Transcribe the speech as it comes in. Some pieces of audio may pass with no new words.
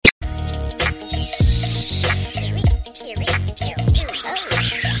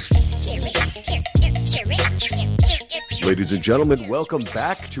Ladies and gentlemen, welcome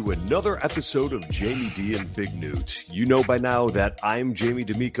back to another episode of Jamie D and Big Newt. You know by now that I'm Jamie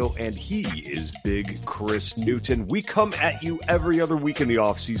D'Amico and he is Big Chris Newton. We come at you every other week in the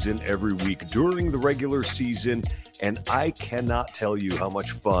offseason, every week during the regular season, and I cannot tell you how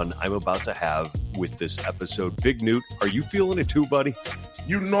much fun I'm about to have with this episode. Big Newt, are you feeling it too, buddy?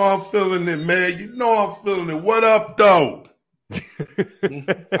 You know I'm feeling it, man. You know I'm feeling it. What up, though?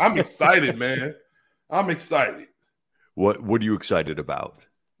 I'm excited, man. I'm excited. What are you excited about?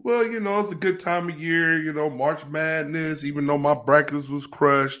 Well, you know, it's a good time of year, you know, March Madness, even though my brackets was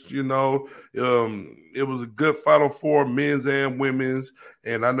crushed, you know, it was a good Final Four, men's and women's.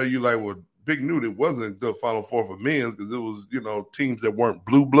 And I know you like, well, Big Newt, it wasn't a good Final Four for men's because it was, you know, teams that weren't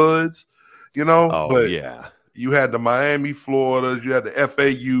blue bloods, you know. Oh, but yeah. You had the Miami Floridas, you had the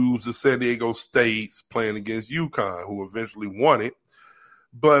FAUs, the San Diego States playing against UConn, who eventually won it.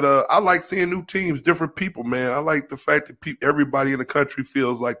 But I like seeing new teams, different people, man. I like the fact that everybody in the country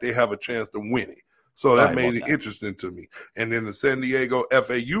feels like they have a chance to win it. So that made it interesting to me. And then the San Diego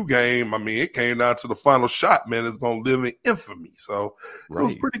FAU game, I mean, it came down to the final shot, man. It's going to live in infamy. So it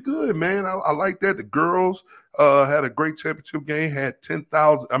was pretty good, man. I like that. The girls had a great championship game, had 10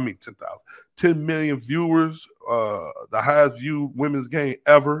 million viewers, the highest viewed women's game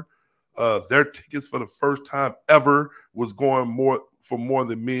ever. Their tickets for the first time ever was going more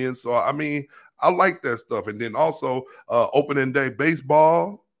than men. So, I mean, I like that stuff. And then also opening day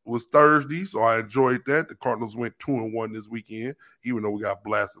baseball was Thursday, so I enjoyed that. The Cardinals went 2-1 this weekend, even though we got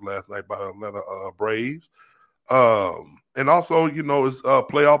blasted last night by the Atlanta Braves. And also, you know, it's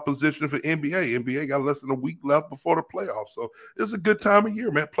playoff position for NBA. NBA got less than a week left before the playoffs. So it's a good time of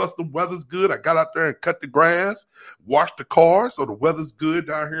year, man. Plus the weather's good. I got out there and cut the grass, washed the car. So the weather's good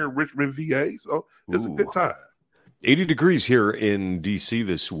down here in Richmond, VA. So it's a good time. 80 degrees here in D.C.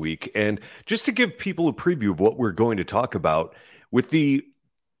 this week. And just to give people a preview of what we're going to talk about, with the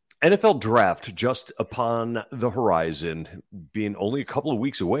NFL draft just upon the horizon, being only a couple of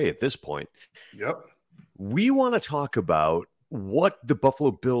weeks away at this point. Yep. We want to talk about what the Buffalo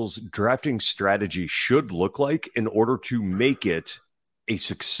Bills drafting strategy should look like in order to make it a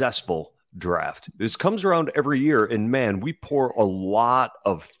successful draft. This comes around every year, and man, we pour a lot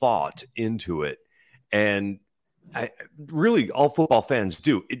of thought into it. And really, all football fans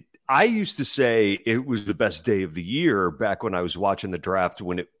do. I used to say it was the best day of the year back when I was watching the draft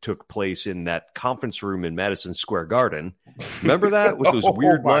when it took place in that conference room in Madison Square Garden. Remember that with those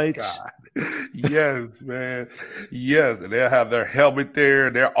weird lights? God. Yes, man. Yes, and they'll have their helmet there.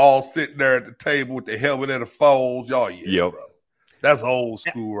 They're all sitting there at the table with the helmet and the folds. Y'all, yep. Bro. That's old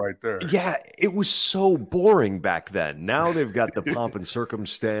school right there. Yeah, it was so boring back then. Now they've got the pomp and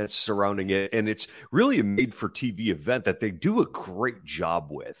circumstance surrounding it, and it's really a made-for-TV event that they do a great job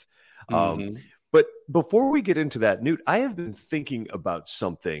with. But before we get into that, Newt, I have been thinking about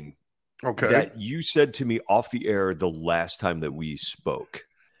something that you said to me off the air the last time that we spoke.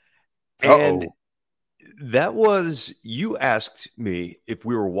 And that was, you asked me if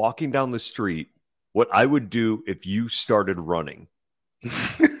we were walking down the street, what I would do if you started running. You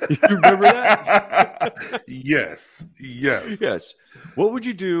remember that? Yes. What would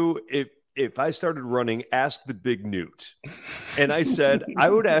you do if I started running? Ask the Big Newt. And I said, I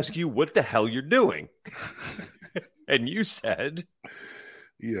would ask you what the hell you're doing. And you said,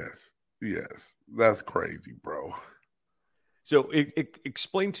 yes. That's crazy, bro. So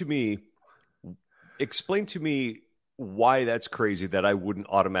explain to me why that's crazy that I wouldn't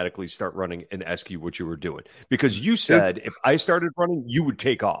automatically start running and ask you what you were doing. Because you said if I started running, you would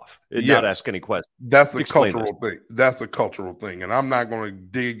take off and not ask any questions. That's a cultural thing. That's a cultural thing. And I'm not going to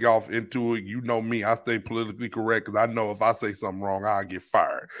dig off into it. You know me. I stay politically correct because I know if I say something wrong, I'll get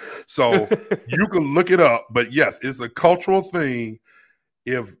fired. So you can look it up. But yes, it's a cultural thing.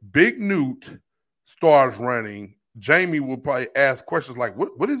 If Big Newt starts running, Jamie will probably ask questions like,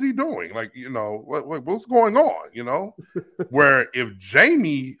 what is he doing? Like, you know, what's going on, you know? Where if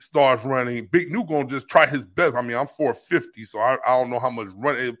Jamie starts running, Big Newt going to just try his best. I mean, I'm 450, so I don't know how much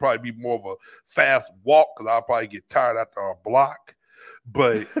running. It'll probably be more of a fast walk because I'll probably get tired after a block.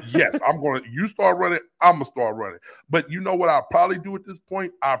 But yes, you start running, I'm going to start running. But you know what I'll probably do at this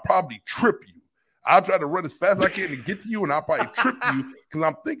point? I'll probably trip you. I'll try to run as fast as I can to get to you, and I'll probably trip you because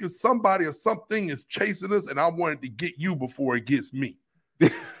I'm thinking somebody or something is chasing us, and I wanted to get you before it gets me.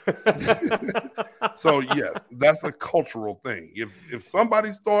 So, yes, that's a cultural thing. If somebody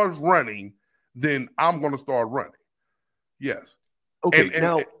starts running, then I'm going to start running. Yes. Okay,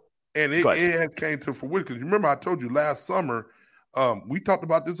 and it has came to fruition because remember I told you last summer, we talked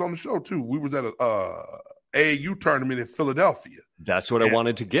about this on the show too. We was at AAU tournament in Philadelphia. That's what I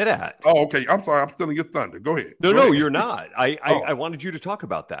wanted to get at. Oh, okay. I'm sorry. I'm stealing your thunder. Go ahead. No, you're not. I wanted you to talk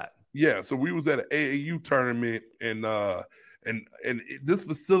about that. Yeah. So we was at an AAU tournament, and this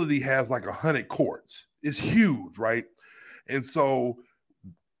facility has like 100 courts. It's huge, right? And so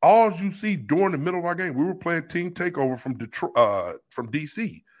all you see during the middle of our game, we were playing Team Takeover from Detroit, from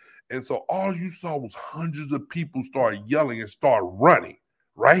DC. And so all you saw was hundreds of people start yelling and start running,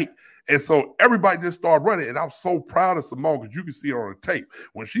 right? And so everybody just started running. And I'm so proud of Simone because you can see her on the tape.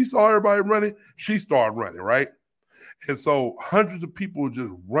 When she saw everybody running, she started running, right? And so hundreds of people were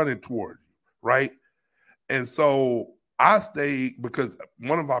just running towards you, right? And so I stayed because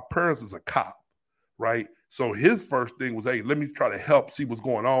one of our parents is a cop, right? So his first thing was, hey, let me try to help see what's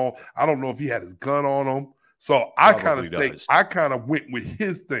going on. I don't know if he had his gun on him. So I kind of went with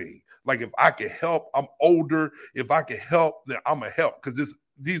his thing. Like, if I could help, I'm older. If I could help, then I'm going to help because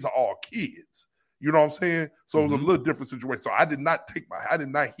these are all kids. You know what I'm saying? So it was a little different situation. So I did not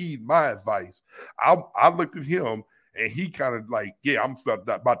heed my advice. I looked at him and he kind of like, yeah, I'm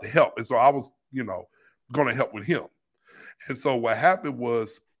about to help. And so I was, going to help with him. And so what happened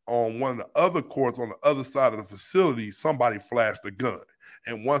was on one of the other courts on the other side of the facility, somebody flashed a gun.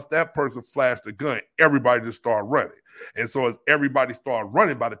 And once that person flashed a gun, everybody just started running. And so as everybody started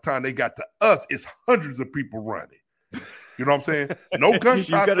running, by the time they got to us, it's hundreds of people running. You know what I'm saying? No gunshots.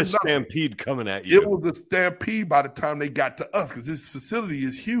 You got a stampede coming at you. It was a stampede by the time they got to us because this facility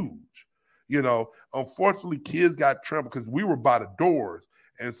is huge. Unfortunately, kids got trampled because we were by the doors.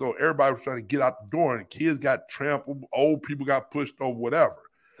 And so everybody was trying to get out the door and kids got trampled. Old people got pushed over, whatever.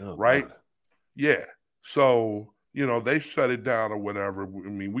 Oh, right? God. Yeah. So, they shut it down or whatever. I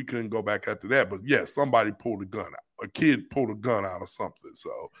mean, we couldn't go back after that. But, yeah, somebody pulled a gun out. A kid pulled a gun out or something.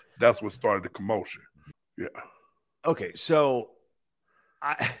 So that's what started the commotion. Yeah. Okay, so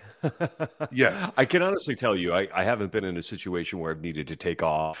I can honestly tell you I haven't been in a situation where I've needed to take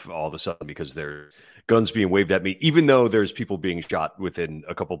off all of a sudden because there's guns being waved at me, even though there's people being shot within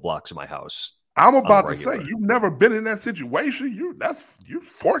a couple blocks of my house. I'm about to say, you've never been in that situation. You're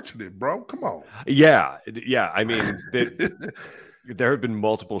fortunate, bro. Come on. Yeah. I mean, there have been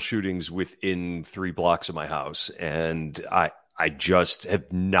multiple shootings within 3 blocks of my house, and I just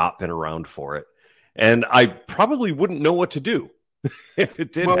have not been around for it. And I probably wouldn't know what to do if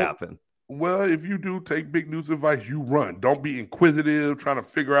it did happen. Well, if you do take Big Newt's advice, you run. Don't be inquisitive, trying to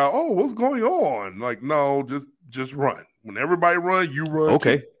figure out, what's going on? Like, no, just run. When everybody runs, you run.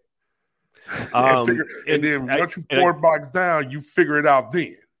 Okay. Too. And then once you 4 blocks down, you figure it out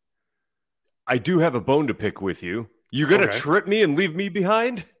then. I do have a bone to pick with you. You going to trip me and leave me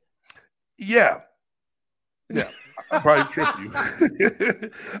behind? Yeah. I'll probably trip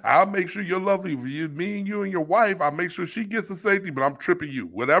you. I'll make sure you're lovely. Me and you and your wife, I'll make sure she gets the safety, but I'm tripping you.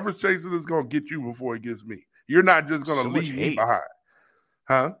 Whatever's chasing is going to get you before it gets me. You're not just going to leave me behind.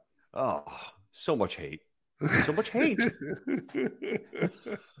 Huh? Oh, so much hate. So much hate.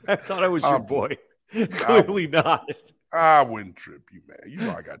 I thought I was your boy. Clearly not. I wouldn't trip you, man. You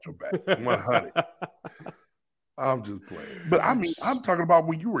know I got your back. 100. I'm just playing. But I mean, I'm talking about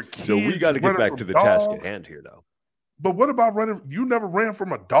when you were kids. So we got to get back to the task at hand here, though. But what about running? You never ran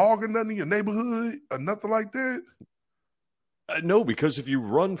from a dog or nothing in your neighborhood or nothing like that? No, because if you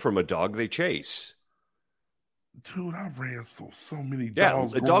run from a dog, they chase. Dude, I ran so many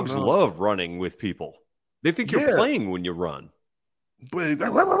dogs. Yeah, dogs love running with people. They think you're playing when you run. But it's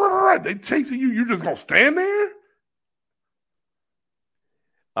like, they chasing you. You just gonna stand there?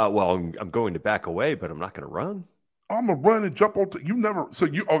 Well, I'm going to back away, but I'm not going to run. I'm gonna run and jump on. You never. So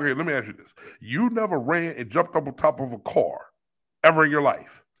you okay? Let me ask you this: you never ran and jumped up on top of a car ever in your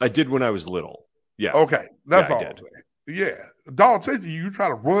life? I did when I was little. Yeah. Okay, that's all. I did. Yeah, dog chasing you. You try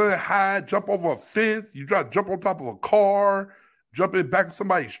to run, hide, jump over a fence. You try to jump on top of a car, jump in back of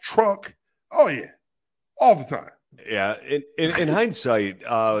somebody's truck. Oh yeah, all the time. Yeah. In hindsight,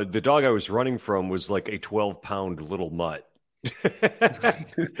 the dog I was running from was like a 12-pound little mutt.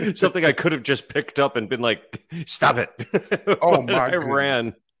 Something I could have just picked up and been like, stop it. Oh my I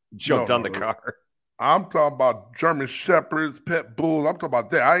ran, jumped on the car. I'm talking about German shepherds, pet bulls. I'm talking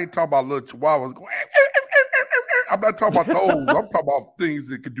about that. I ain't talking about little chihuahuas going. I'm not talking about those. I'm talking about things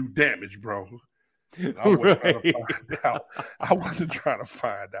that could do damage, bro. I wasn't trying to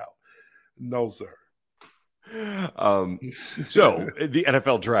find out. No, sir. So the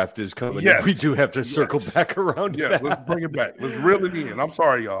NFL draft is coming. Yes. We do have to circle back around. Yeah, let's bring it back. Let's reel it in. I'm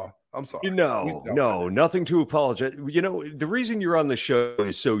sorry, y'all. I'm sorry. No, nothing to apologize. You know, the reason you're on the show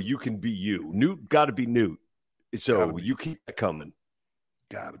is so you can be you. Newt got to be Newt. So you keep it coming.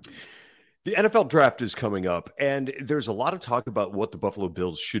 Gotta be. The NFL draft is coming up, and there's a lot of talk about what the Buffalo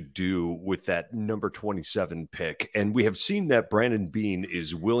Bills should do with that number 27 pick. And we have seen that Brandon Beane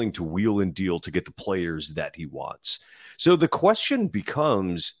is willing to wheel and deal to get the players that he wants. So the question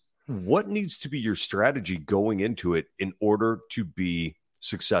becomes, what needs to be your strategy going into it in order to be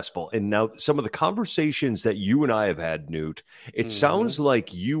successful? And now some of the conversations that you and I have had, Newt, it sounds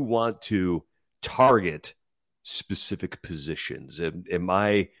like you want to target specific positions. Am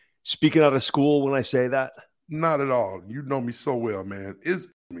I speaking out of school when I say that? Not at all. You know me so well, man. It's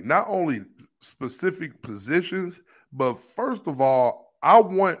not only specific positions, but first of all, I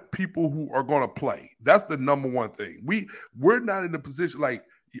want people who are going to play. That's the number one thing. We're not in the position like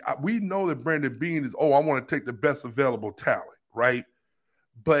we know that Brandon Beane is, I want to take the best available talent, right?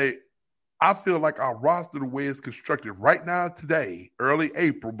 But I feel like our roster, the way it's constructed right now, today, early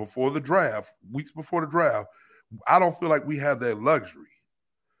April, before the draft, weeks before the draft, I don't feel like we have that luxury.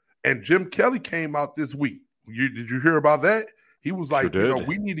 And Jim Kelly came out this week. Did you hear about that? He was like,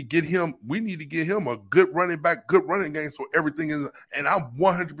 we need to get him a good running back, good running game, so everything is. And I'm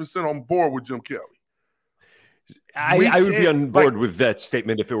 100% on board with Jim Kelly. I would be on board with that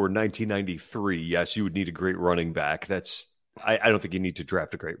statement if it were 1993. Yes, you would need a great running back. I don't think you need to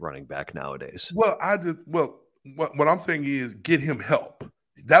draft a great running back nowadays. Well, what I'm saying is get him help.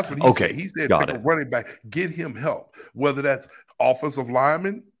 That's what he said. He said take a running back, get him help, whether that's offensive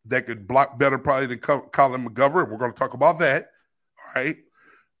lineman that could block better probably than Colin McGovern. We're going to talk about that. All right.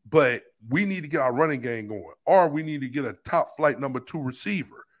 But we need to get our running game going, or we need to get a top flight number 2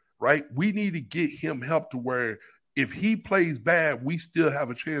 receiver, right? We need to get him help to where if he plays bad, we still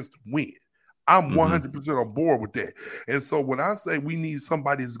have a chance to win. I'm 100% on board with that. And so when I say we need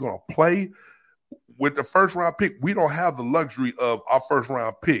somebody that's going to play with the first round pick, we don't have the luxury of our first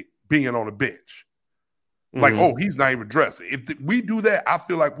round pick being on the bench. Like, he's not even dressing. If we do that, I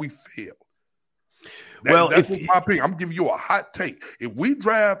feel like we failed. That's my pick. I'm giving you a hot take. If we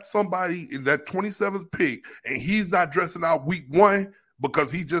draft somebody in that 27th pick and he's not dressing out week 1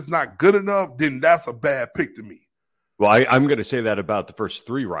 because he's just not good enough, then that's a bad pick to me. Well, I'm going to say that about the first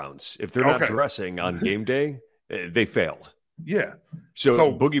 3 rounds. If they're not dressing on game day, they failed. Yeah.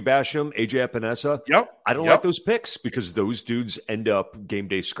 So Boogie Basham, AJ Epinesa, I don't like those picks because those dudes end up game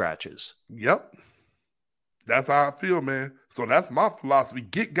day scratches. Yep. That's how I feel, man. So that's my philosophy.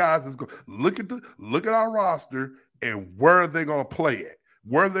 Get guys that's going to look at our roster and where are they going to play at?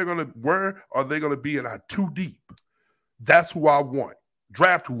 Where are they going to be in our 2 deep? That's who I want.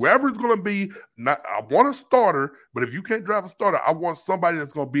 Draft whoever it's going to be. I want a starter, but if you can't draft a starter, I want somebody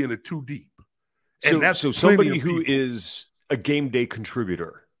that's going to be in the 2 deep. And so somebody who is a game day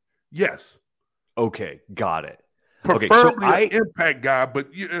contributor. Yes. Okay, got it. Preferably an impact guy, but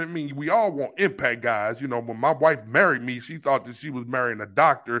we all want impact guys. When my wife married me, she thought that she was marrying a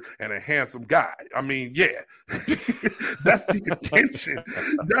doctor and a handsome guy. That's the intention.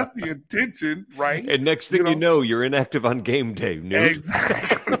 That's the intention, right? And next thing you know, you're inactive on game day, Newt.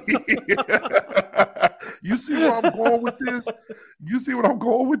 Exactly. You see where I'm going with this? You see what I'm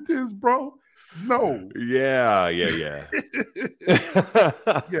going with this, bro? No. Yeah.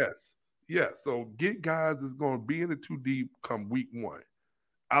 Yes. Yeah, so get guys that's going to be in the 2 deep come week 1.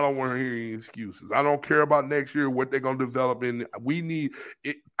 I don't want to hear any excuses. I don't care about next year, what they're going to develop in. We need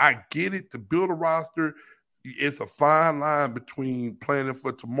it. I get it. To build a roster, it's a fine line between planning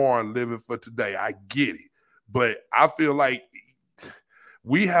for tomorrow and living for today. I get it. But I feel like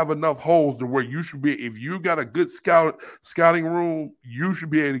we have enough holes to where you should be, if you got a good scouting room, you should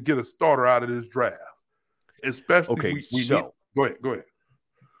be able to get a starter out of this draft. Especially go ahead.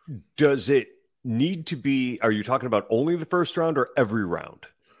 Does it need to be, are you talking about only the first round or every round?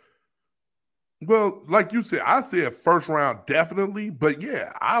 Well, like you said, I said first round definitely, but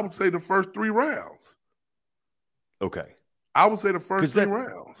yeah, I would say the first 3 rounds. Okay. I would say the first 3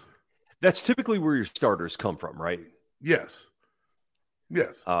 rounds. That's typically where your starters come from, right? Yes. In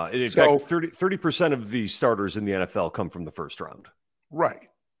fact, 30% of the starters in the NFL come from the first round. Right.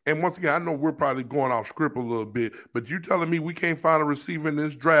 And once again, I know we're probably going off script a little bit, but you telling me we can't find a receiver in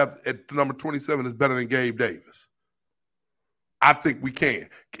this draft at number 27 is better than Gabe Davis? I think we can.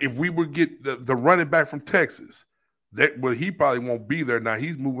 If we would get the running back from Texas, he probably won't be there now.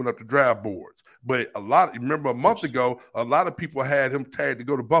 He's moving up the draft boards. But remember a month ago, a lot of people had him tagged to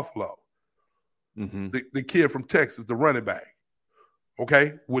go to Buffalo. The kid from Texas, the running back.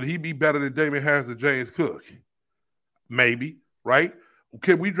 Okay? Would he be better than Damian Harris or James Cook? Maybe, right?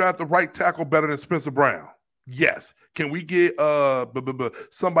 Can we draft the right tackle better than Spencer Brown? Yes. Can we get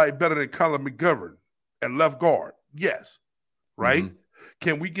somebody better than Colin McGovern at left guard? Yes. Right?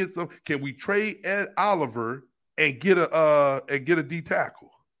 Can we trade Ed Oliver and get a D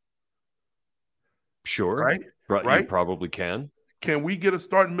tackle? Sure. right? You Right? probably can. Can we get a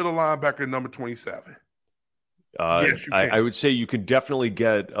starting middle linebacker number 27? Yes, you I can. would say you can definitely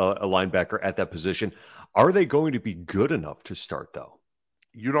get a linebacker at that position. Are they going to be good enough to start, though?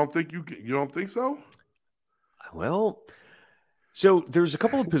 You don't think you don't think so? Well, so there's a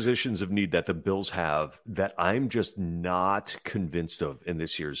couple of positions of need that the Bills have that I'm just not convinced of in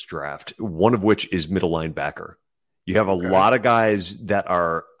this year's draft. One of which is middle linebacker. You have a Okay. lot of guys that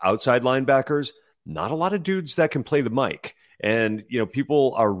are outside linebackers, not a lot of dudes that can play the mic. And,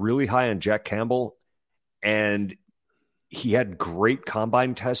 people are really high on Jack Campbell, and he had great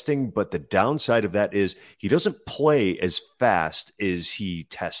combine testing, but the downside of that is he doesn't play as fast as he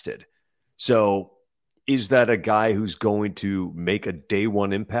tested. So is that a guy who's going to make a day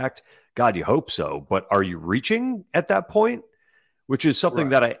one impact? God, you hope so. But are you reaching at that point? Which is something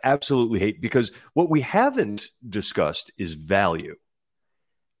Right. that I absolutely hate, because what we haven't discussed is value.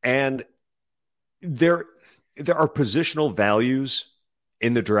 And there are positional values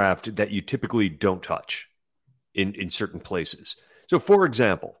in the draft that you typically don't touch in certain places. So, for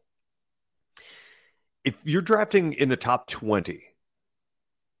example, if you're drafting in the top 20,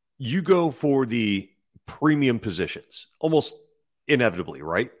 you go for the premium positions almost inevitably,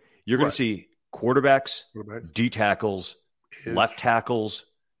 right? You're going to see quarterbacks, D tackles, left tackles.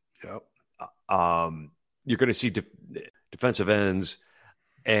 Yep. You're going to see defensive ends.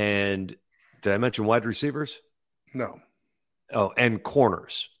 And did I mention wide receivers? No. Oh, and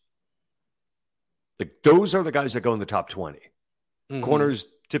corners. Like, those are the guys that go in the top 20. Mm-hmm. Corners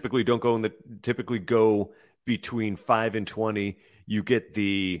typically don't go typically go between 5 and 20. You get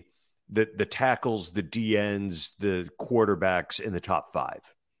the tackles, the DNs, the quarterbacks in the top 5.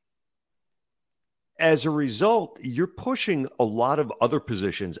 As a result, you're pushing a lot of other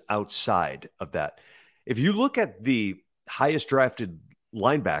positions outside of that. If you look at the highest drafted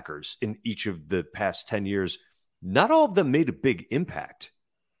linebackers in each of the past 10 years, not all of them made a big impact.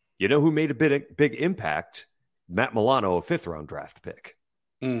 You know who made a big impact? Matt Milano, a 5th-round draft pick.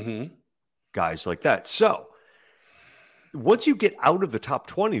 Mm-hmm. Guys like that. So once you get out of the top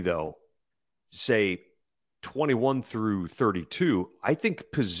 20, though, say 21 through 32, I think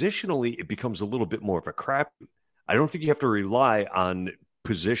positionally it becomes a little bit more of a crap. I don't think you have to rely on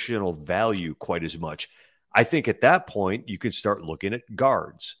positional value quite as much. I think at that point, you can start looking at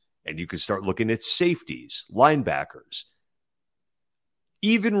guards, and you can start looking at safeties, linebackers,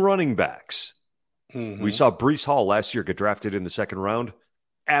 even running backs. Mm-hmm. We saw Breece Hall last year get drafted in the 2nd round.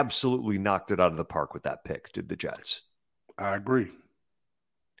 Absolutely knocked it out of the park with that pick, did the Jets. I agree.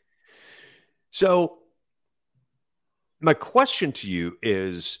 So my question to you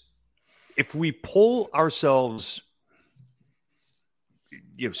is, if we pull ourselves,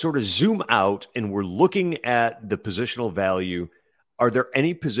 sort of zoom out and we're looking at the positional value, are there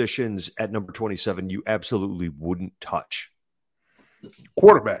any positions at number 27 you absolutely wouldn't touch?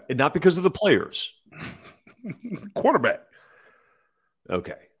 Quarterback. And not because of the players. Quarterback.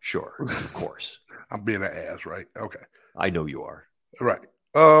 Okay, sure. Of course. I'm being an ass, right? Okay. I know you are. Right.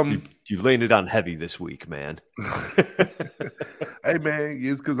 You laying it on heavy this week, man. Hey, man,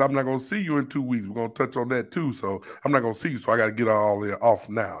 it's because I'm not going to see you in 2 weeks. We're going to touch on that too. So I'm not going to see you. So I got to get all it off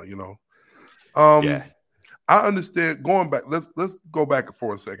now, Yeah. I understand going back. Let's go back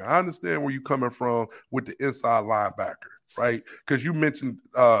for a second. I understand where you're coming from with the inside linebacker, right? Because you mentioned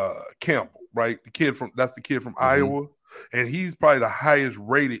Campbell, right? That's the kid from Iowa, and he's probably the highest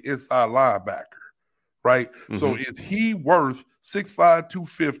rated inside linebacker, right? Mm-hmm. So is he worth 6'5",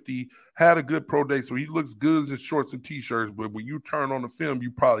 250? Had a good pro day, so he looks good in shorts and t-shirts. But when you turn on the film,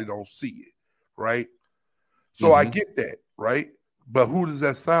 you probably don't see it, right? So I get that, right? But who does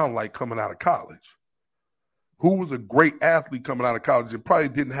that sound like coming out of college? Who was a great athlete coming out of college and probably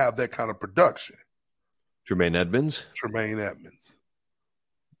didn't have that kind of production? Tremaine Edmonds.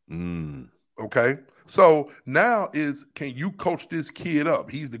 Okay. So now can you coach this kid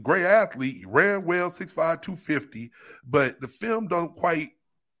up? He's the great athlete. He ran well, 6'5", 250, but the film don't quite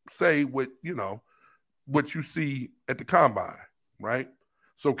say what you see at the combine, right?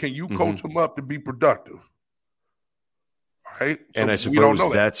 So can you coach him up to be productive? Right. And I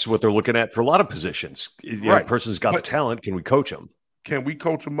suppose that's what they're looking at for a lot of positions. The person's got the talent. Can we coach them? Can we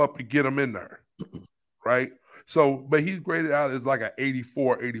coach them up and get them in there? Right. So, but he's graded out as like an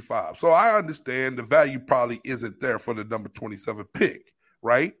 84, 85. So I understand the value probably isn't there for the number 27 pick.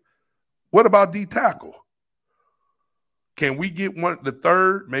 Right. What about D tackle? Can we get maybe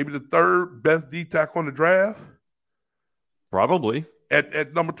the third best D tackle on the draft? Probably.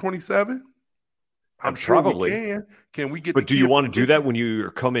 At number 27? I'm sure we can. Can we get? But do you want to do that when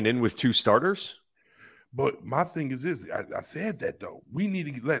you're coming in with 2 starters? But my thing is this: I said that though. We need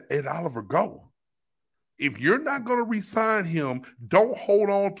to let Ed Oliver go. If you're not going to re-sign him, don't hold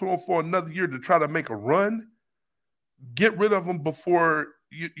on to him for another year to try to make a run. Get rid of him before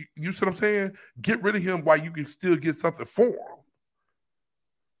you see what I'm saying? Get rid of him while you can still get something for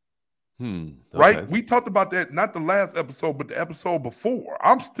him. Okay. Right? We talked about that not the last episode, but the episode before.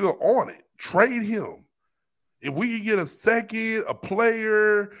 I'm still on it. Trade him. If we can get a second, a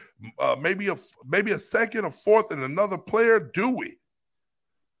player, maybe a second, a fourth, and another player, do it.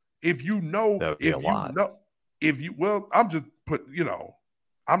 If you know, I'm just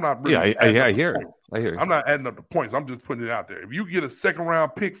I'm not really. Yeah, I hear. I'm not adding up the points. I'm just putting it out there. If you get a second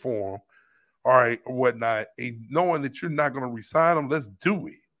round pick for him, all right, or whatnot, and knowing that you're not going to resign him, let's do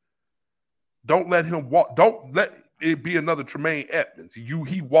it. Don't let him walk. Don't let it be another Tremaine Edmonds.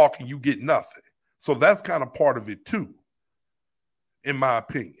 He walk and you get nothing. So that's kind of part of it too, in my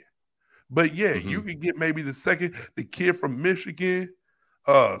opinion. But yeah, you can get maybe the kid from Michigan,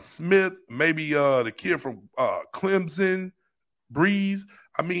 Smith, maybe the kid from Clemson, Breeze.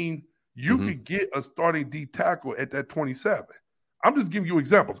 I mean, you could get a starting D tackle at that 27. I'm just giving you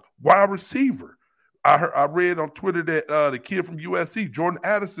examples. Wide receiver. I read on Twitter that the kid from USC, Jordan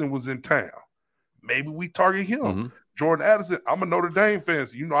Addison, was in town. Maybe we target him. Jordan Addison, I'm a Notre Dame fan,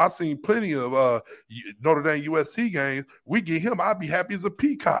 so I've seen plenty of Notre Dame USC games. We get him, I'd be happy as a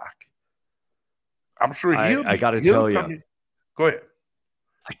peacock. I'm sure I got to tell you. Go ahead.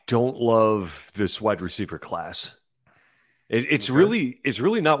 I don't love this wide receiver class. It's really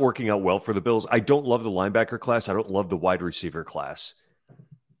not working out well for the Bills. I don't love the linebacker class. I don't love the wide receiver class.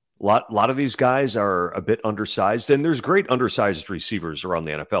 A lot of these guys are a bit undersized, and there's great undersized receivers around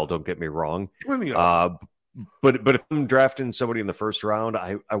the NFL. Don't get me wrong. But if I'm drafting somebody in the first round,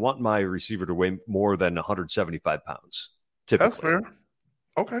 I want my receiver to weigh more than 175 pounds. Typically. That's fair.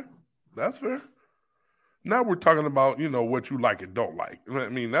 Okay, that's fair. Now we're talking about what you like and don't like. I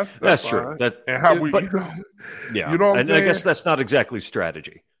mean that's true. And how we yeah. You know what I'm saying? I guess that's not exactly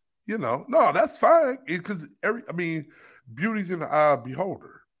strategy. No, that's fine because beauty's in the eye of the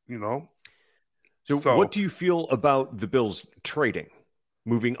beholder. So what do you feel about the Bills trading,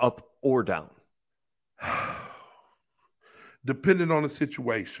 moving up or down? Depending on the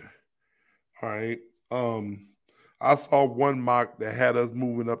situation. All right. I saw one mock that had us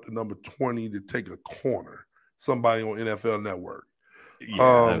moving up to number 20 to take a corner. Somebody on NFL Network.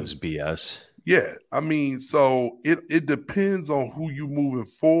 Yeah, that was BS. Yeah, I mean, so it depends on who you moving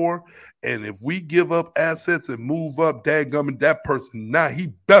for, and if we give up assets and move up, dadgummit, that person now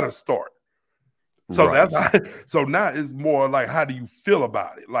he better start. So so now it's more like, how do you feel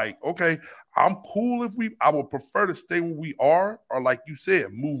about it? Like, okay, I'm cool I would prefer to stay where we are, or like you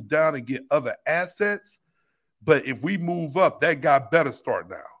said, move down and get other assets. But if we move up, that guy better start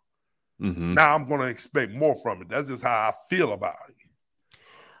now. Now I'm going to expect more from it. That's just how I feel about it.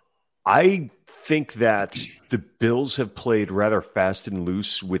 I think that the Bills have played rather fast and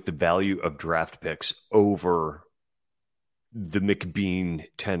loose with the value of draft picks over the McBean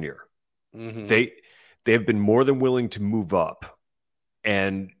tenure. They have been more than willing to move up.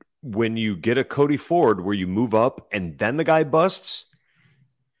 And when you get a Cody Ford where you move up and then the guy busts,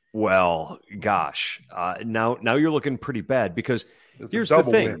 well, gosh, now you're looking pretty bad because here's the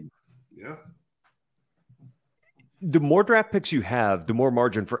thing. Win. Yeah. The more draft picks you have, the more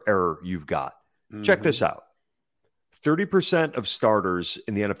margin for error you've got. Check this out. 30% of starters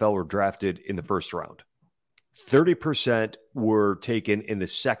in the NFL were drafted in the first round. 30% were taken in the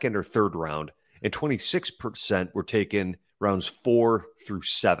second or third round, and 26% were taken rounds 4 through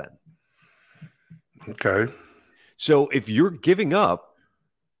 7. Okay. So if you're giving up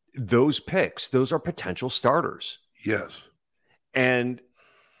those picks, those are potential starters. Yes. And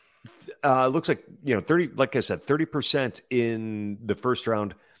it looks like, 30, like I said, 30% in the first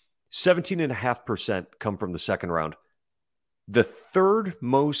round, 17.5% come from the second round. The third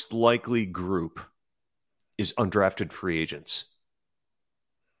most likely group is undrafted free agents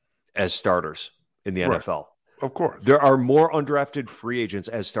as starters in the NFL. Of course. There are more undrafted free agents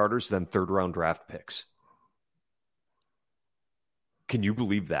as starters than third round draft picks. Can you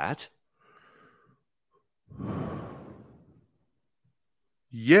believe that?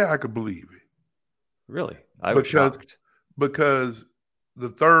 Yeah, I could believe it. Really? I was shocked. Because the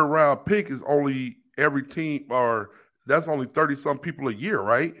third round pick is only every team, or that's only 30-some people a year,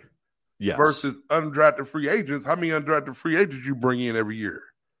 right? Yes. Versus undrafted free agents. How many undrafted free agents you bring in every year?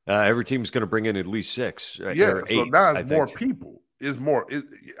 Every team's going to bring in at least 6. Yeah, so now it's more people. It's more.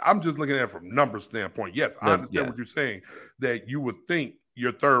 I'm just looking at it from numbers standpoint. Yes, I understand what you're saying, that you would think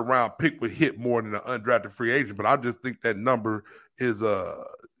your third round pick would hit more than an undrafted free agent, but I just think that number is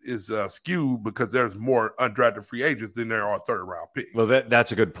skewed because there's more undrafted free agents than there are third round picks. Well,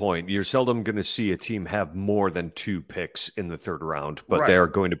 that's a good point. You're seldom going to see a team have more than 2 picks in the third round, but they are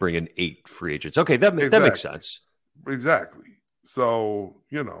going to bring in 8 free agents. Okay, that makes sense. Exactly. So,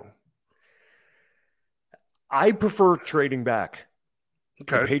 I prefer trading back.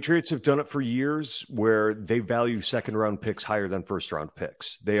 Okay. The Patriots have done it for years where they value second-round picks higher than first-round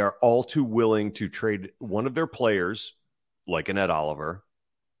picks. They are all too willing to trade one of their players, like an Ed Oliver,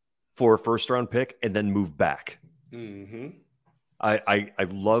 for a first-round pick and then move back. Mm-hmm. I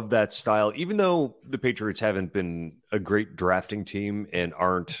love that style, even though the Patriots haven't been a great drafting team and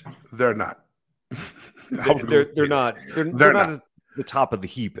aren't. They're not. They're not at the top of the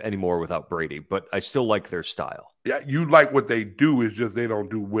heap anymore without Brady, but I still like their style. Yeah, you like what they do, is just they don't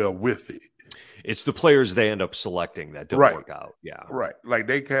do well with it. It's the players they end up selecting that don't work out. Yeah. Right. Like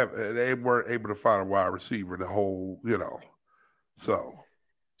they weren't able to find a wide receiver the whole, So,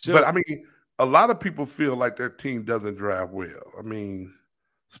 but I mean, a lot of people feel like their team doesn't draft well. I mean,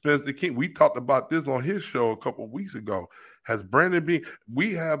 Spencer King, we talked about this on his show a couple of weeks ago. Has Brandon Beane,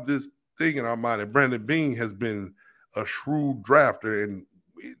 we have this thing in our mind that Brandon Beane has been a shrewd drafter, and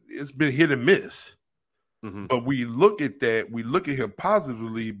it's been hit and miss. Mm-hmm. But we look at him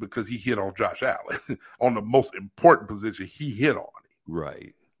positively because he hit on Josh Allen on the most important position. He hit on it.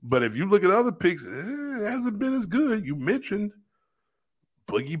 Right. But if you look at other picks, it hasn't been as good. You mentioned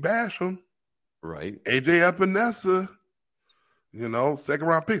Boogie Basham. Right. AJ Epinesa, second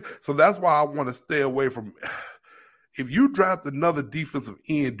round pick. So that's why I want to stay away from. If you draft another defensive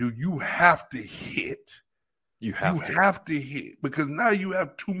end, do you have to hit? You have to hit, because now you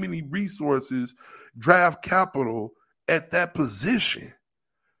have too many resources, draft capital at that position.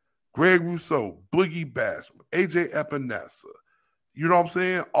 Greg Rousseau, Boogie Basham, AJ Epinesa. You know what I'm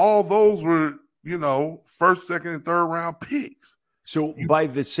saying? All those were, first, second, and third round picks. So by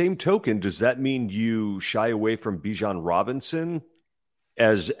the same token, does that mean you shy away from Bijan Robinson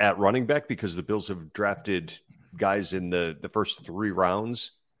as at running back because the Bills have drafted guys in the first 3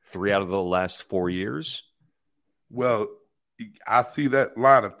 rounds, 3 out of the last 4 years? Well, I see that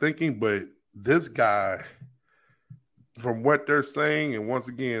line of thinking, but this guy, from what they're saying, and once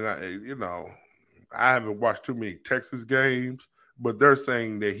again, I haven't watched too many Texas games, but they're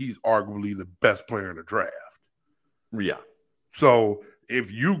saying that he's arguably the best player in the draft. Yeah. So if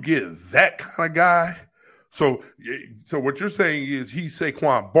you get that kind of guy, so what you're saying is he's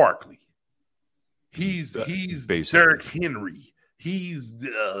Saquon Barkley. He's basically Derrick Henry. He's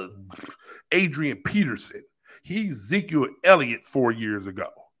Adrian Peterson. He's Ezekiel Elliott 4 years ago.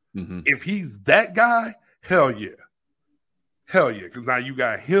 Mm-hmm. If he's that guy, hell yeah. Hell yeah. Because now you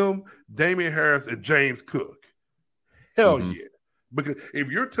got him, Damian Harris, and James Cook. Hell yeah. Because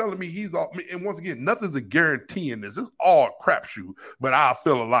if you're telling me he's all, and once again, nothing's a guarantee in this. It's all crapshoot, but I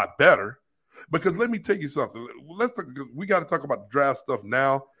feel a lot better. Because let me tell you something. We got to talk about the draft stuff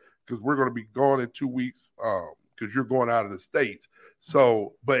now, because we're going to be gone in 2 weeks because you're going out of the States.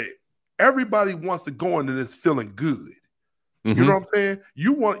 So, but everybody wants to go into this feeling good. Mm-hmm. You know what I'm saying?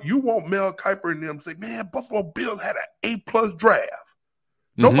 You want Mel Kiper and them to say, man, Buffalo Bills had an A+ draft.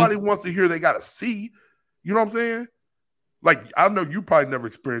 Mm-hmm. Nobody wants to hear they got a C. You know what I'm saying? Like, I know you probably never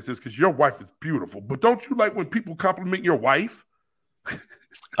experienced this because your wife is beautiful, but don't you like when people compliment your wife?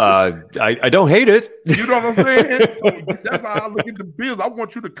 I don't hate it. You know what I'm saying? So that's how I look at the Bills. I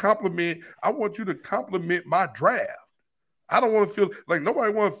want you to compliment my draft. I don't want to feel like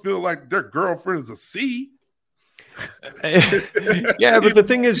nobody want to feel like their girlfriend is a C. Yeah, but the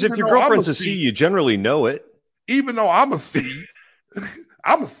thing is, if your girlfriend's a C, you generally know it. Even though I'm a C,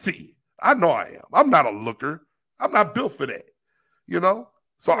 I'm a C. I know I am. I'm not a looker. I'm not built for that.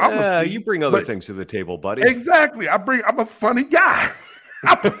 So I'm a C. You bring other things to the table, buddy. Exactly. I'm a funny guy.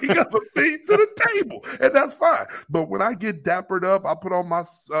 I bring other things to the table, and that's fine. But when I get dappered up, I put on my,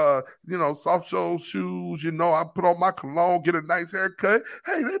 soft shell shoes. I put on my cologne, get a nice haircut.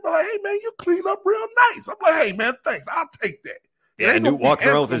 Hey, they be like, "Hey, man, you clean up real nice." I'm like, "Hey, man, thanks. I'll take that." Yeah, Newt walking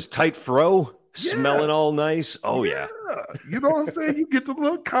around with his tight fro, smelling all nice. Oh yeah. You know what I'm saying? You get the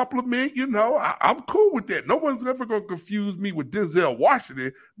little compliment. I'm cool with that. No one's ever gonna confuse me with Denzel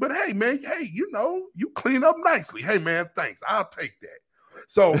Washington. But hey, man, you clean up nicely. Hey, man, thanks. I'll take that.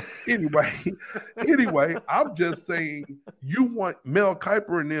 So anyway, I'm just saying, you want Mel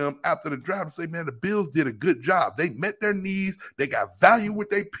Kiper and them after the draft to say, man, the Bills did a good job. They met their needs. They got value with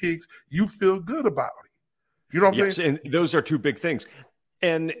their picks. You feel good about it. You know what I'm saying? And those are two big things.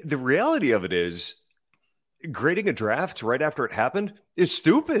 And the reality of it is, grading a draft right after it happened is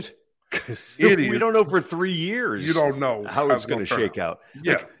stupid. We don't know for 3 years. You don't know how it's going to shake out.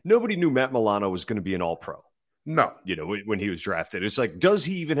 Yeah. Nobody knew Matt Milano was going to be an all-pro. No. When he was drafted. It's like, does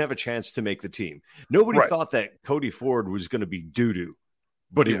he even have a chance to make the team? Nobody thought that Cody Ford was going to be doo-doo,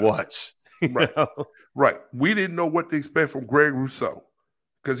 but he was. Right. Right. We didn't know what to expect from Greg Rousseau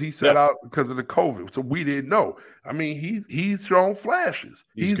because he sat out because of the COVID. So we didn't know. I mean, he's shown flashes.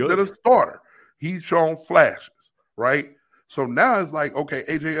 He's been a starter. He's shown flashes, right? So now it's like, okay,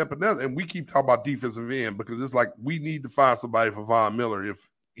 AJ Epinesa, and we keep talking about defensive end because it's like we need to find somebody for Von Miller if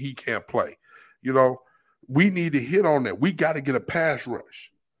he can't play. We need to hit on that. We got to get a pass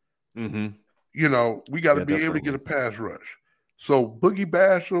rush. Mm-hmm. We got to be able to get a pass rush. So Boogie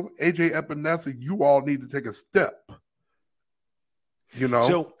Basham, AJ Epinesa, you all need to take a step.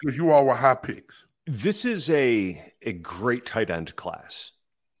 Because you all were high picks. This is a great tight end class.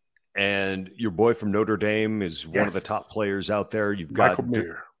 And your boy from Notre Dame is one of the top players out there. You've got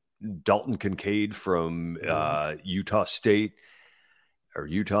Dalton Kincaid from Utah State or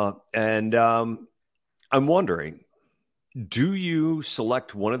Utah. And I'm wondering, do you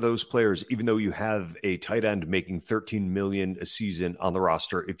select one of those players, even though you have a tight end making $13 million a season on the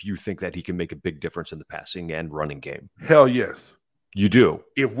roster, if you think that he can make a big difference in the passing and running game? Hell yes. You do.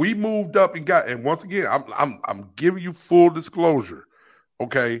 If we moved up and once again, I'm giving you full disclosure.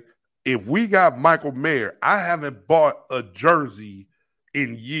 Okay. If we got Michael Mayer, I haven't bought a jersey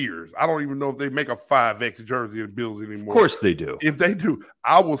in years. I don't even know if they make a 5X jersey in the Bills anymore. Of course they do. If they do,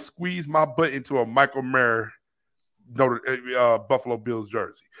 I will squeeze my butt into a Michael Mayer Buffalo Bills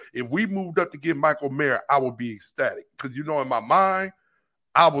jersey. If we moved up to get Michael Mayer, I would be ecstatic because in my mind,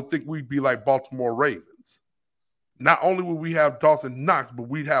 I would think we'd be like Baltimore Ravens. Not only would we have Dawson Knox, but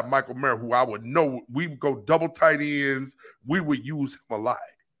we'd have Michael Mayer, who I would know we would go double tight ends. We would use him a lot.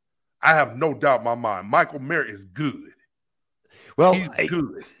 I have no doubt in my mind. Michael Mayer is good. Well, he's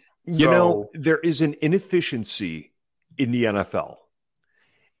good. There is an inefficiency in the NFL.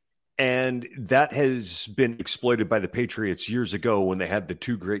 And that has been exploited by the Patriots years ago when they had the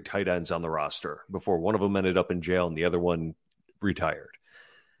two great tight ends on the roster before one of them ended up in jail and the other one retired.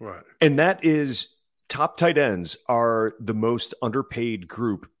 Right. And that is top tight ends are the most underpaid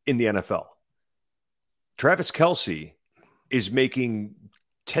group in the NFL. Travis Kelce is making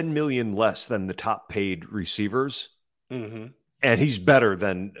 $10 million less than the top paid receivers. Mm-hmm. And he's better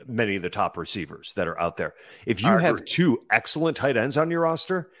than many of the top receivers that are out there. If you have two excellent tight ends on your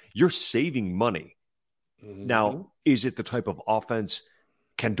roster, you're saving money. Mm-hmm. Now, is it the type of offense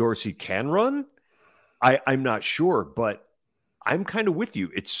Ken Dorsey can run? I'm not sure, but I'm kind of with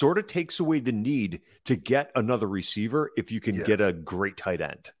you. It sort of takes away the need to get another receiver if you can get a great tight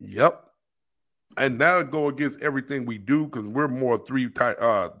end. Yep. And that'll go against everything we do because we're more three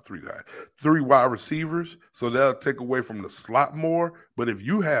wide receivers. So that'll take away from the slot more. But if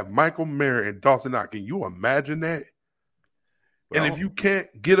you have Michael Mayer and Dawson Knox, can you imagine that? Well, and if you can't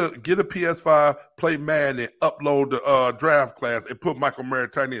get a PS5, play Madden, and upload the draft class and put Michael Mayer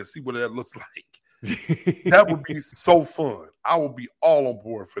tight end and see what that looks like, that would be so fun. I would be all on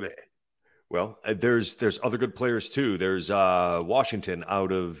board for that. Well, there's other good players too. There's Washington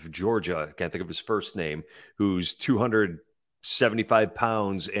out of Georgia. I can't think of his first name, who's 275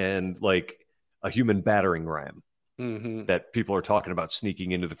 pounds and like a human battering ram that people are talking about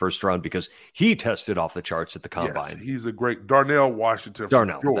sneaking into the first round because he tested off the charts at the combine. Yes, he's a great Darnell Washington from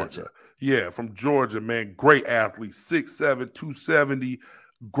Georgia. That's it. Yeah, from Georgia, man. Great athlete, 6'7", 270.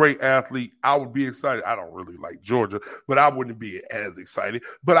 Great athlete. I would be excited. I don't really like Georgia, but I wouldn't be as excited.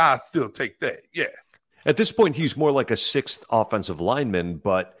 But I still take that. Yeah. At this point, he's more like a sixth offensive lineman,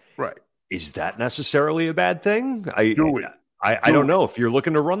 but is that necessarily a bad thing? I don't know. If you're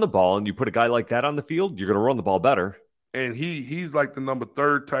looking to run the ball and you put a guy like that on the field, you're going to run the ball better. And he's like the number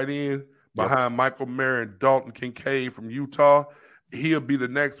 3rd tight end behind Michael Mayer and Dalton Kincaid from Utah. He'll be the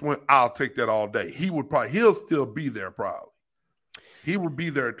next one. I'll take that all day. He'll still be there probably. He would be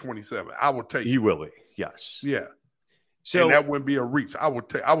there at 27. I would take. He will be, yes. Yeah. So and that wouldn't be a reach. I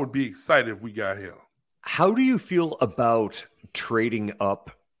would be excited if we got him. How do you feel about trading up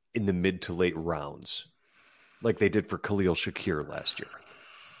in the mid to late rounds, like they did for Khalil Shakir last year?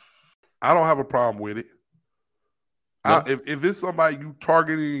 I don't have a problem with it. No? If it's somebody you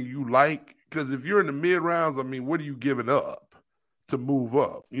targeting and you like, because if you're in the mid rounds, I mean, what are you giving up to move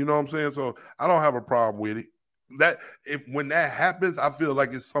up? You know what I'm saying? So I don't have a problem with it. When that happens, I feel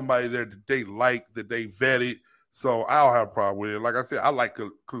like it's somebody that they like, that they vetted. So I don't have a problem with it. Like I said, I like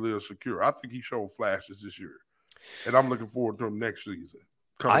Khalil Shakir. I think he showed flashes this year, and I'm looking forward to him next season.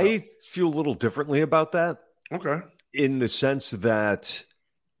 I feel a little differently about that. Okay, in the sense that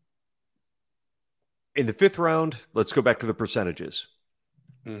in the 5th round, let's go back to the percentages.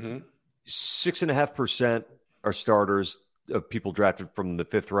 6.5% are starters of people drafted from the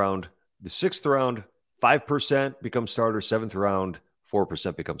 5th round. The 6th round, 5% become starters, 7th round,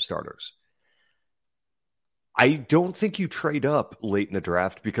 4% become starters. I don't think you trade up late in the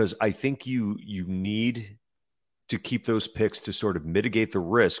draft because I think you need to keep those picks to sort of mitigate the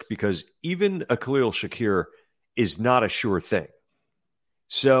risk, because even a Khalil Shakir is not a sure thing.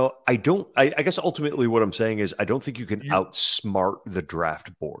 So I guess ultimately what I'm saying is I don't think you can outsmart the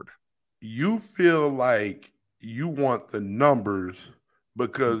draft board. You feel like you want the numbers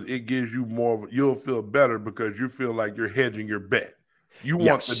because it gives you more, you'll feel better because you feel like you're hedging your bet. You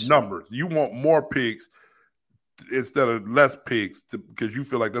want the numbers. You want more picks instead of less picks because you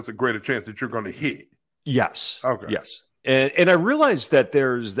feel like that's a greater chance that you're going to hit. Yes. Okay. Yes. And I realize that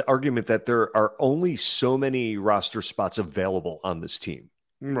there's the argument that there are only so many roster spots available on this team.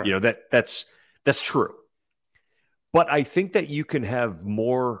 Right. You know, that's true. But I think that you can have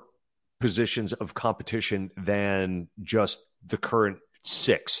more positions of competition than just the current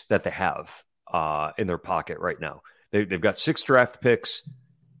 6 that they have in their pocket right now. They've got 6 draft picks.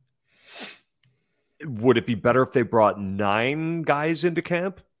 Would it be better if they brought 9 guys into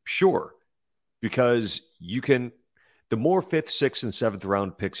camp? Sure. Because you can, the more 5th, 6th, and 7th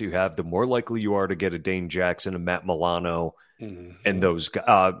round picks you have, the more likely you are to get a Dane Jackson, a Matt Milano, and those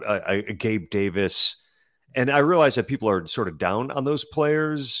Gabe Davis. And I realize that people are sort of down on those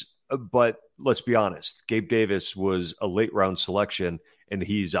players, but let's be honest. Gabe Davis was a late round selection, and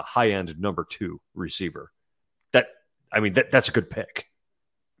he's a high end number 2 receiver. That's a good pick.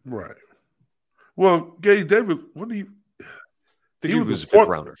 Right. Well, Gabe Davis, he was a 5th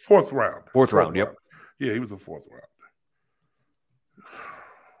rounder. 4th round. 4th round, yep. Yeah, he was a 4th round.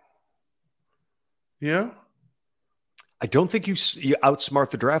 Yeah. I don't think you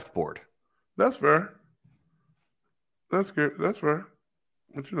outsmart the draft board. That's fair. That's good. That's fair.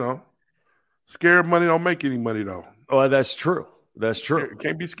 But, scared money don't make any money, though. Oh, that's true. That's true. You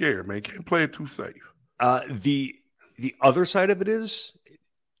can't be scared, man. You can't play it too safe. The other side of it is,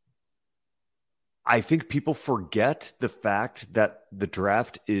 I think people forget the fact that the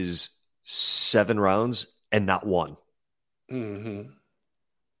draft is 7 rounds and not 1. Mm-hmm.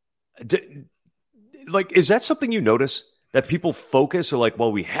 Is that something you notice? That people focus or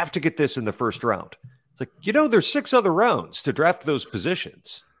well, we have to get this in the first round. It's there's 6 other rounds to draft those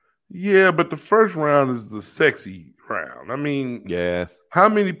positions. Yeah, but the first round is the sexy round. I mean, yeah. How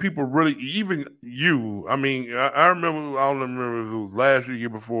many people really, even you, I remember, I don't remember if it was last year, year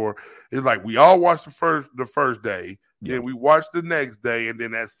before, it's we all watched the first day, then we watched the next day, and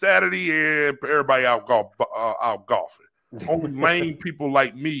then that Saturday, everybody out golfing. Only lame people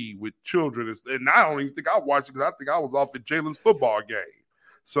like me with children, and I don't even think I watched it because I think I was off at Jalen's football game.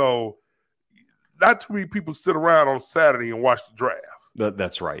 So not too many people sit around on Saturday and watch the draft.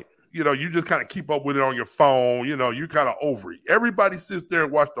 That's right. You just kind of keep up with it on your phone. You kind of over it. Everybody sits there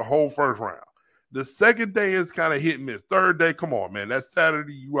and watch the whole first round. The second day is kind of hit and miss. Third day, come on, man. That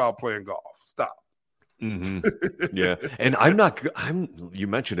Saturday, you out playing golf. Stop. Mm-hmm. Yeah. And you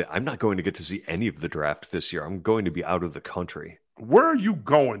mentioned it. I'm not going to get to see any of the draft this year. I'm going to be out of the country. Where are you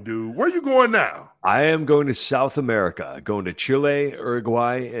going, dude? Where are you going now? I am going to South America, going to Chile,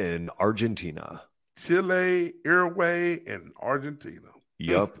 Uruguay, and Argentina. Chile, Uruguay, and Argentina.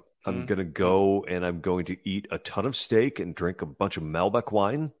 Yep. I'm going to go and I'm going to eat a ton of steak and drink a bunch of Malbec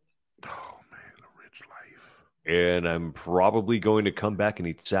wine. Oh, man, a rich life. And I'm probably going to come back and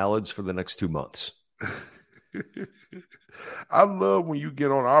eat salads for the next 2 months. I love when you get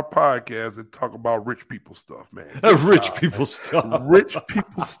on our podcast and talk about rich people stuff, man. Rich people stuff. Rich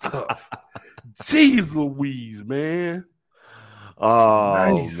people stuff. Jeez Louise, man. Oh,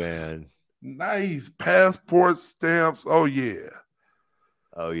 nice. Man. Nice. Passport stamps. Oh, yeah.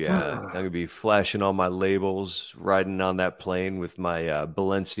 Oh, yeah. I'm going to be flashing all my labels, riding on that plane with my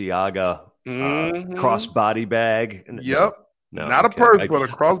Balenciaga crossbody bag. Yep. No, not a purse, but a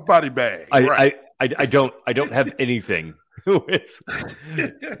crossbody bag. I don't have anything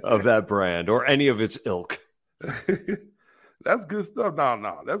of that brand or any of its ilk. That's good stuff.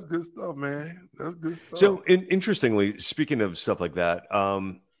 No, that's good stuff, man. That's good stuff. So, interestingly, speaking of stuff like that,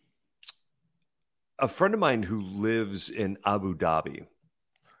 a friend of mine who lives in Abu Dhabi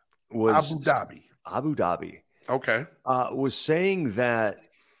Okay. Was saying that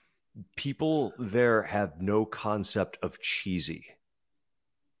people there have no concept of cheesy.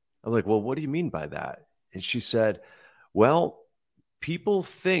 I'm like, well, what do you mean by that? And she said, well, people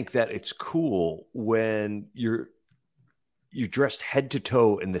think that it's cool when you're dressed head to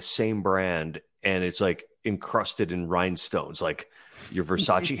toe in the same brand and it's encrusted in rhinestones, like your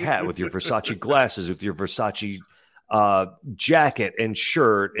Versace hat with your Versace glasses, with your Versace jacket and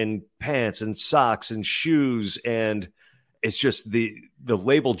shirt and pants and socks and shoes and It's just the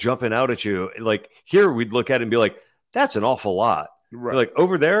label jumping out at you. Like here, we'd look at it and be like, "That's an awful lot." Right. Like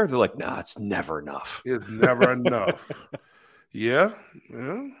over there, they're like, "Nah, it's never enough. It's never enough." Yeah,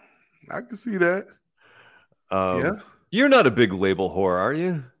 I can see that. Yeah, you're not a big label whore, are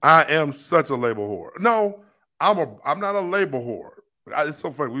you? I am such a label whore. No, I'm not a label whore. It's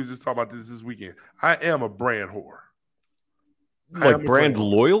so funny. We were just talking about this weekend. I am a brand whore. Like brand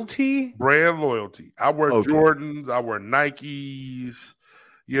loyalty? Brand loyalty. I wear Jordans. I wear Nikes.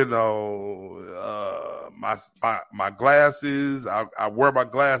 You know, my glasses. I wear my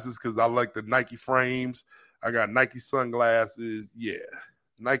glasses because I like the Nike frames. I got Nike sunglasses. Yeah,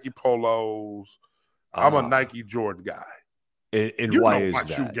 Nike polos. I'm a Nike Jordan guy. And why is my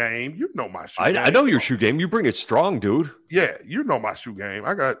that? shoe game. You know my shoe game. I know your shoe game. You bring it strong, dude. Yeah, you know my shoe game.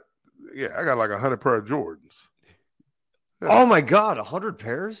 I got like 100 pair of Jordans. Yeah. Oh my God, 100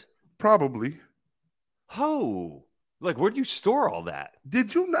 pairs? Probably. Oh, like where'd you store all that?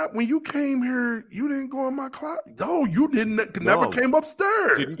 Did you not, when you came here, you didn't go in my closet? No, you never came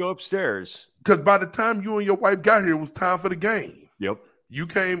upstairs. Didn't go upstairs. Because by the time you and your wife got here, it was time for the game. Yep. You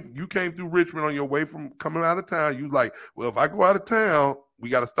came through Richmond on your way from coming out of town. You like, well, if I go out of town, we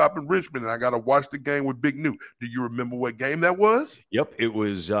got to stop in Richmond, and I got to watch the game with Big Newt. Do you remember what game that was? Yep, it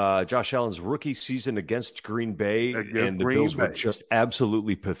was Josh Allen's rookie season against Green Bay, and the Bills were just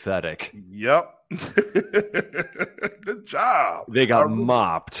absolutely pathetic. Yep. Good job. They got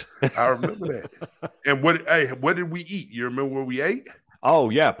mopped. I remember that. And what did we eat? You remember what we ate?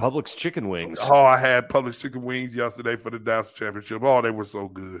 Oh, yeah, Publix chicken wings. Oh, I had Publix chicken wings yesterday for the Dallas Championship. Oh, they were so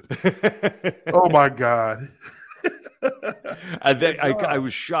good. Oh, my God. I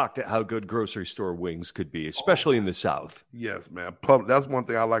was shocked at how good grocery store wings could be, especially in the South. Yes, man. That's one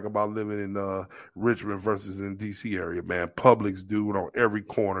thing I like about living in Richmond versus in D.C. area, man. Publix, dude, on every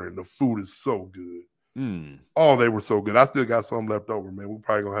corner, and the food is so good. Oh, they were so good. I still got some left over, man. We're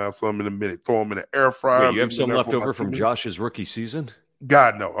probably going to have some in a minute. Throw them in the air fryer. Wait, you have some left over from Josh's rookie season?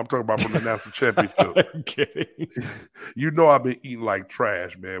 God, no. I'm talking about from the national championship. I'm kidding. You know I've been eating like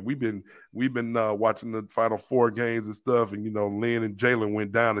trash, man. We've been watching the Final Four games and stuff, and Lynn and Jalen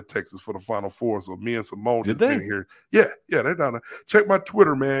went down to Texas for the Final Four. So me and Simone have been here. Yeah, they're down there. Check my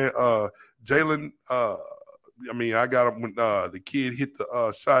Twitter, man. Jalen. I got him when the kid hit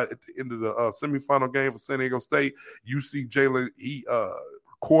the shot at the end of the semifinal game for San Diego State. You see Jalen, he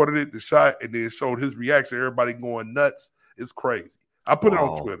recorded it, the shot, and then showed his reaction. Everybody going nuts. It's crazy. I put it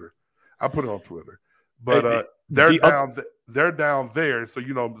on Twitter. But they're down there. So,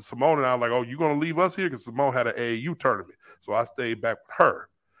 Simone and I are like, oh, you going to leave us here? Because Simone had an AAU tournament. So I stayed back with her.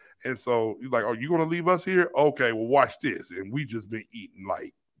 And so you're like, oh, you going to leave us here? Okay, well, watch this. And we just been eating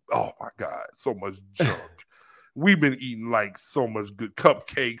like, oh, my God, so much junk. We've been eating like so much good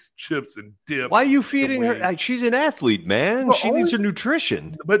cupcakes, chips, and dip. Why are you feeding her? She's an athlete, man. Well, she needs her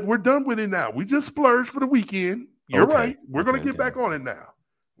nutrition. But we're done with it now. We just splurged for the weekend. You're right. We're going to get back on it now.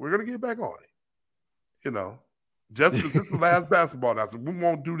 Just because this is the last basketball now. So we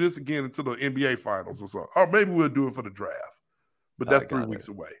won't do this again until the NBA finals or so. Or maybe we'll do it for the draft. But that's 3 weeks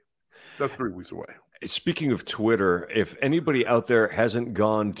away. Speaking of Twitter, if anybody out there hasn't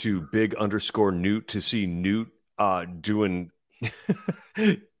gone to big_Newt to see Newt doing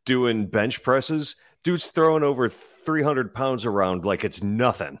bench presses, dude's throwing over 300 pounds around like it's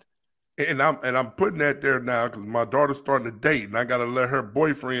nothing. And I'm putting that there now because my daughter's starting to date, and I got to let her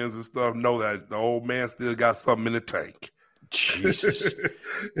boyfriends and stuff know that the old man still got something in the tank. Jesus.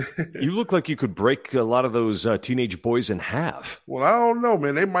 You look like you could break a lot of those teenage boys in half. Well, I don't know,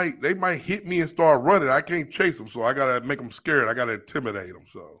 man. They might hit me and start running. I can't chase them, so I got to make them scared. I got to intimidate them.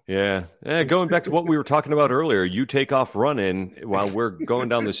 So yeah. Going back to what we were talking about earlier, you take off running while we're going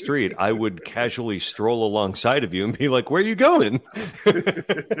down the street. I would casually stroll alongside of you and be like, "Where are you going?"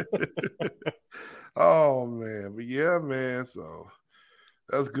 Oh man, but yeah, man. So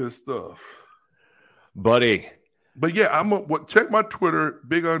that's good stuff, buddy. But yeah, check my Twitter,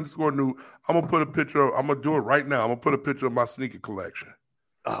 big_Newt. I'm gonna put a picture. I'm gonna do it right now. I'm gonna put a picture of my sneaker collection.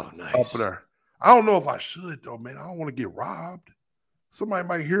 Oh, nice. Up there. I don't know if I should though, man. I don't want to get robbed. Somebody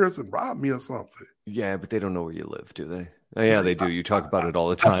might hear us and rob me or something. Yeah, but they don't know where you live, do they? Oh, yeah, they do. You talk about it all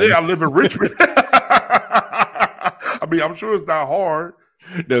the time. I say I live in Richmond. I mean, I'm sure it's not hard.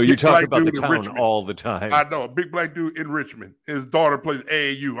 No, you talk about the town all the time. I know, a big black dude in Richmond. His daughter plays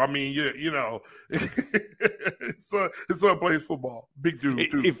AAU. I mean, his son plays football. Big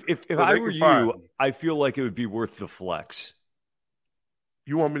dude, too. If I were you, I feel like it would be worth the flex.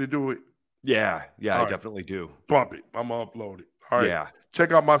 You want me to do it? Yeah, I definitely do. Bump it. I'm going to upload it. All right. Yeah.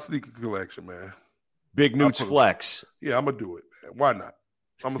 Check out my sneaker collection, man. Big Newt's flex. Yeah, I'm going to do it, man. Why not?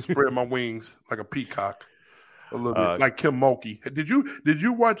 I'm going to spread my wings like a peacock. A little bit like Kim Mulkey. Did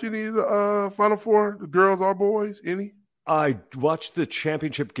you watch any of the Final Four, the girls or boys? Any? I watched the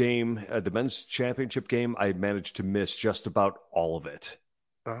championship game, the men's championship game. I managed to miss just about all of it.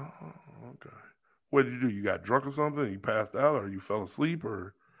 Oh, okay. What did you do? You got drunk or something? You passed out, or you fell asleep,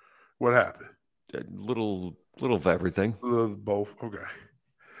 or what happened? A little of everything. Both. Okay.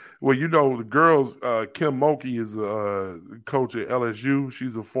 Well, the girls, Kim Mulkey is a coach at LSU.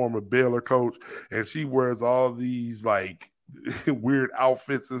 She's a former Baylor coach, and she wears all these like weird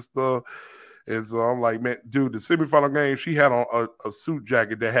outfits and stuff. And so I'm like, man, dude, the semifinal game, she had on a suit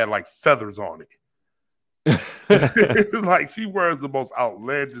jacket that had like feathers on it. It's like she wears the most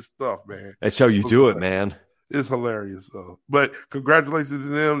outlandish stuff, man. That's how you do it, man. It's hilarious. But congratulations to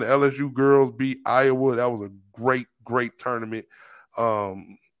them. The LSU girls beat Iowa. That was a great tournament.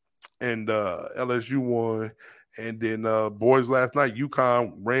 And LSU won. And then boys last night,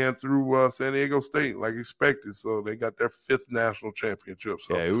 UConn ran through San Diego State like expected. So they got their 5th national championship.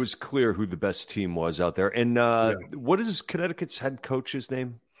 So. Yeah, it was clear who the best team was out there. And what is Connecticut's head coach's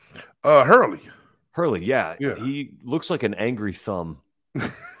name? Hurley. Hurley, yeah. He looks like an angry thumb.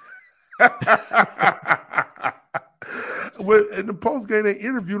 Well, in the post game they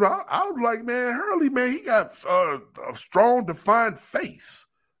interviewed, I was like, man, Hurley, man, he got a strong, defined face.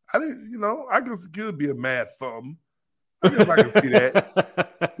 I didn't, I guess it could be a mad thumb. I guess I can see that.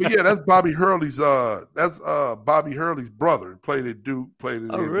 But yeah, that's Bobby Hurley's. That's Bobby Hurley's brother. Played at Duke. Played at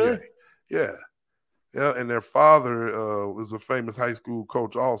NBA. Really? Yeah. Yeah, and their father was a famous high school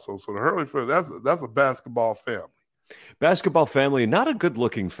coach also. So the Hurley family, that's a basketball family. Basketball family, not a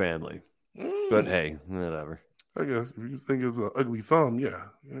good-looking family. But hey, whatever. I guess if you think it's an ugly thumb, yeah.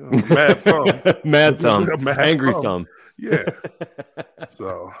 Mad thumb. Mad thumb. Angry thumb. Yeah.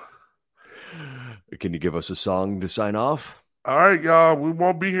 So. Can you give us a song to sign off? All right, y'all. We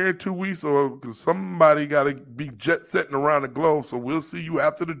won't be here in 2 weeks, because somebody got to be jet setting around the globe. So we'll see you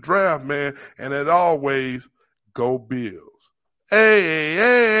after the draft, man. And as always, go Bills. Hey, hey,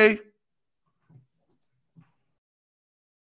 hey.